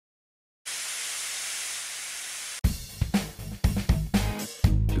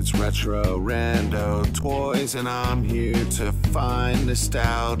retro rando toys, and I'm here to find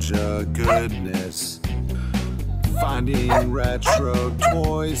nostalgia goodness. Finding retro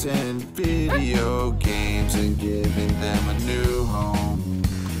toys and video games and giving them a new home.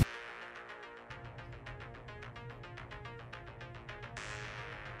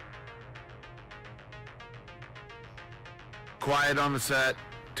 Quiet on the set.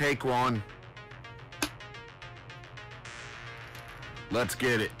 Take one. Let's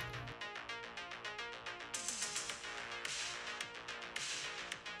get it.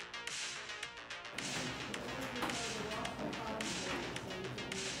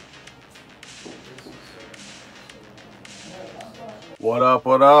 What up,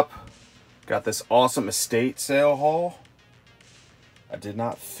 what up? Got this awesome estate sale haul. I did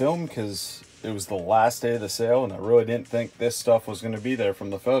not film because it was the last day of the sale and I really didn't think this stuff was going to be there from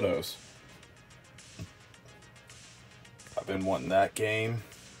the photos. I've been wanting that game.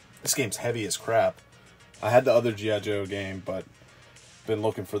 This game's heavy as crap. I had the other G.I. Joe game, but been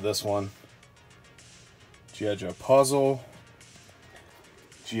looking for this one. G.I. Joe puzzle.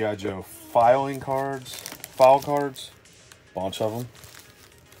 G.I. Joe file cards. Bunch of them.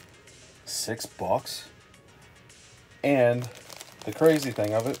 $6. And the crazy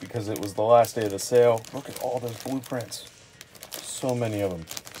thing of it, because it was the last day of the sale, look at all those blueprints. So many of them.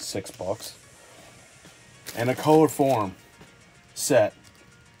 $6. And a color form set.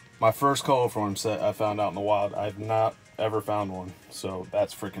 My first color form set I found out in the wild. I've not ever found one. So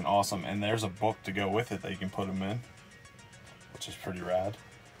that's freaking awesome. And there's a book to go with it that you can put them in, which is pretty rad.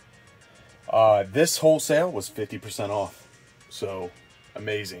 This whole sale was 50% off. So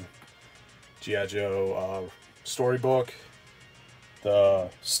amazing. G.I. Joe storybook, the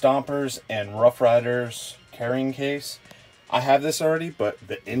Stompers and Rough Riders carrying case. I have this already, but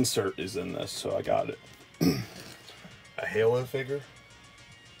the insert is in this, so I got it. A Halo figure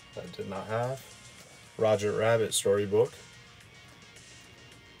I did not have. Roger Rabbit storybook.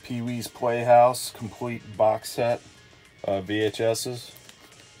 Pee-wee's Playhouse complete box set, VHSs.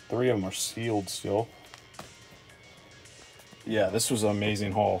 3 of them are sealed still. Yeah, this was an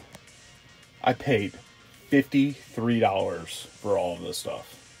amazing haul. I paid $53 for all of this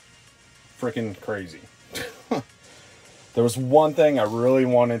stuff. Freaking crazy. There was one thing I really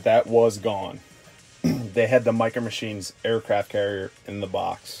wanted that was gone. They had the Micro Machines aircraft carrier in the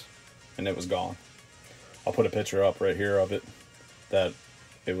box, and it was gone. I'll put a picture up right here of it, that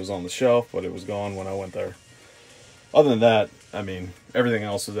it was on the shelf, but it was gone when I went there. Other than that, I mean, everything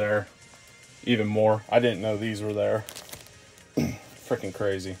else is there. Even more. I didn't know these were there. Freaking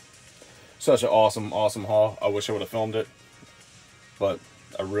crazy. Such an awesome haul. I wish I would have filmed it, but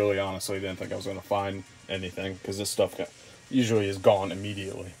I really honestly didn't think I was going to find anything, because this stuff usually is gone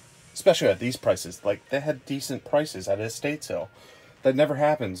immediately, especially at these prices. Like, they had decent prices at an estate sale. That never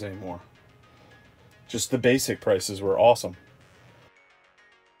happens anymore. Just the basic prices were awesome.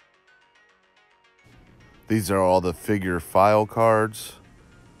 These are all the figure file cards.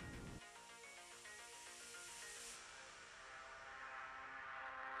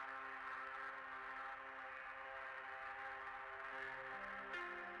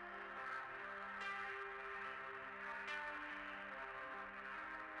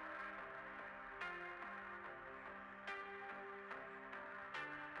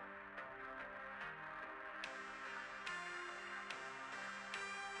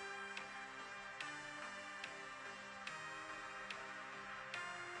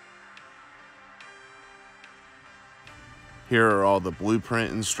 Here are all the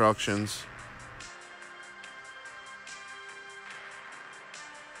blueprint instructions.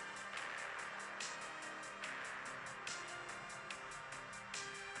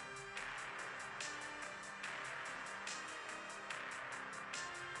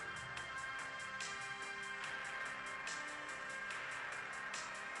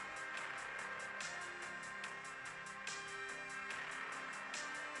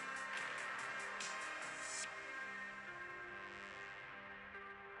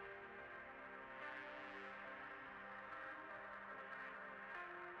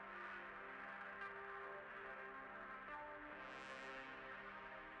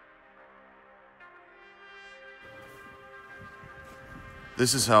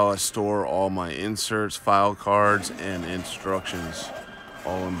 This is how I store all my inserts, file cards, and instructions,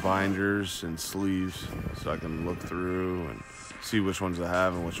 all in binders and sleeves, so I can look through and see which ones I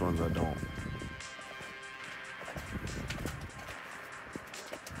have and which ones I don't.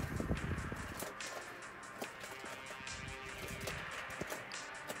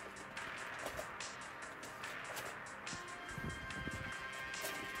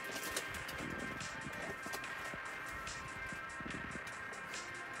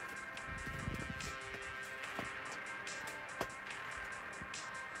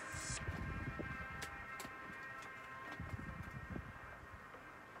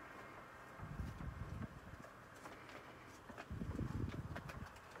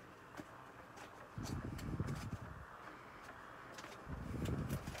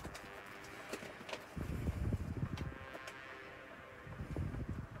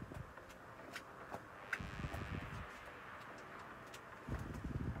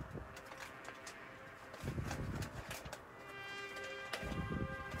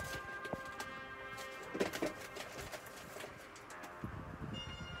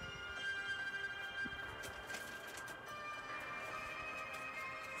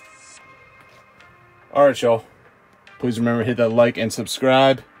 Alright, y'all. Please remember to hit that like and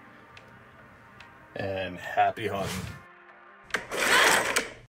subscribe. And happy hunting.